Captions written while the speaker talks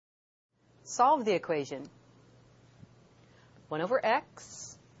Solve the equation. 1 over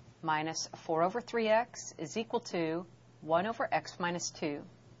x minus 4 over 3x is equal to 1 over x minus 2.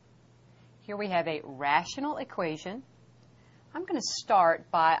 Here we have a rational equation. I'm going to start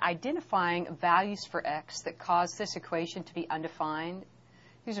by identifying values for x that cause this equation to be undefined.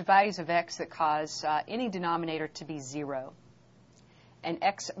 These are values of x that cause any denominator to be 0. An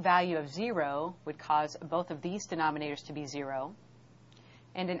x value of 0 would cause both of these denominators to be 0.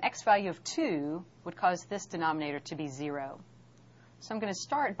 And an x value of 2 would cause this denominator to be 0. So I'm going to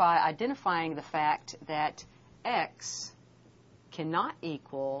start by identifying the fact that x cannot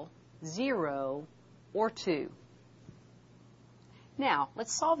equal 0 or 2. Now,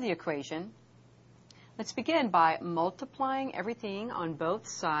 let's solve the equation. Let's begin by multiplying everything on both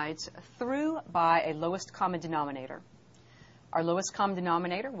sides through by a lowest common denominator. Our lowest common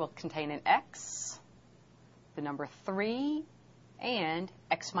denominator will contain an x, the number 3, and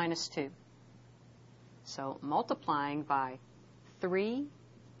x minus 2. So multiplying by 3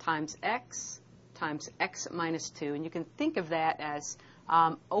 times x minus 2. And you can think of that as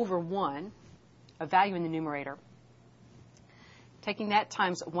over 1, a value in the numerator. Taking that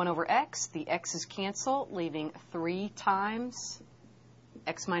times 1 over x, the x's cancel, leaving 3 times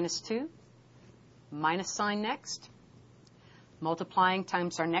x minus 2, minus sign next. Multiplying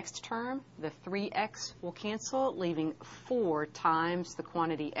times our next term, the 3x will cancel, leaving 4 times the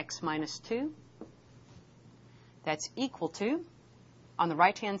quantity x minus 2. That's equal to, on the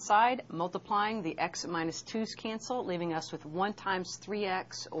right-hand side, multiplying the x minus 2's cancel, leaving us with 1 times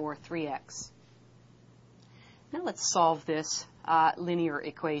 3x, or 3x. Now let's solve this linear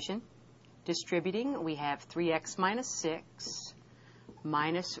equation. Distributing, we have 3x minus 6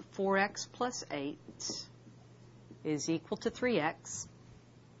 minus 4x plus 8 is equal to 3x.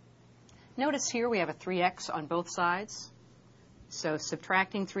 Notice here we have a 3x on both sides. So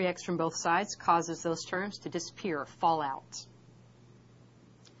subtracting 3x from both sides causes those terms to disappear, fall out.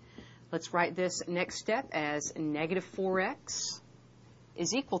 Let's write this next step as negative 4x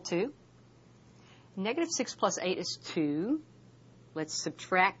is equal to negative 6 plus 8 is 2. Let's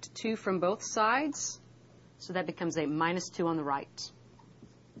subtract 2 from both sides. So that becomes a minus 2 on the right.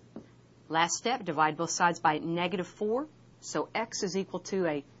 Last step, divide both sides by negative 4. So x is equal to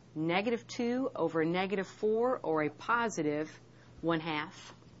a negative 2 over negative 4, or a positive 1/2.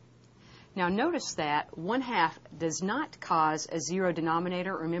 Now notice that 1/2 does not cause a 0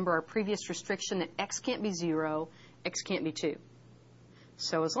 denominator. Remember our previous restriction that x can't be 0, x can't be 2.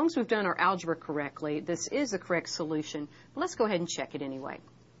 So as long as we've done our algebra correctly, this is the correct solution. But let's go ahead and check it anyway.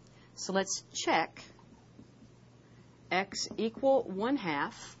 So let's check x equal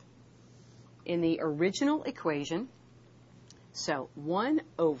 1/2 in the original equation. So 1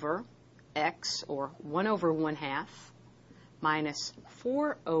 over x, or 1 over 1/2, minus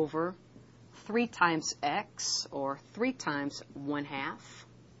 4 over 3 times x, or 3 times 1/2.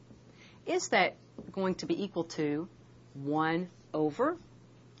 Is that going to be equal to 1 over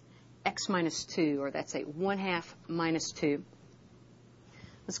x minus 2, or that's a 1/2 minus 2.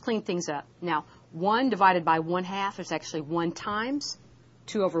 Let's clean things up. Now, 1 divided by 1/2 is actually 1 times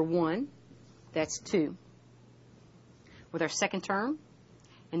 2 over 1. That's 2. With our second term,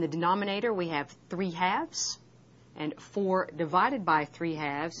 in the denominator we have 3/2, and 4 divided by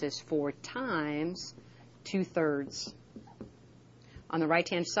 3/2 is 4 times 2/3. On the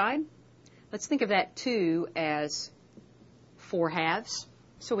right-hand side, let's think of that 2 as 4/2.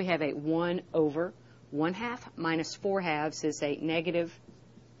 So we have a 1 over 1/2 minus 4/2 is a negative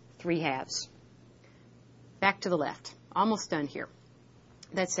 3/2. Back to the left. Almost done here.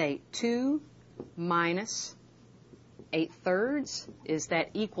 That's a 2 minus 8/3. Is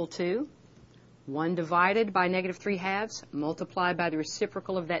that equal to 1 divided by negative 3/2 multiplied by the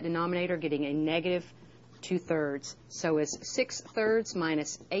reciprocal of that denominator, getting a negative 2/3. So is 6/3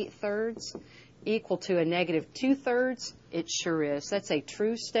 minus 8/3 equal to a negative 2/3? It sure is. That's a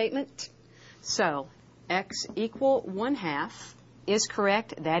true statement. So x equal 1/2 is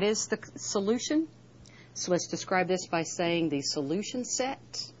correct. That is the solution. So let's describe this by saying the solution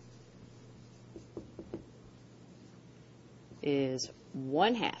set is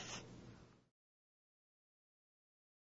 1/2.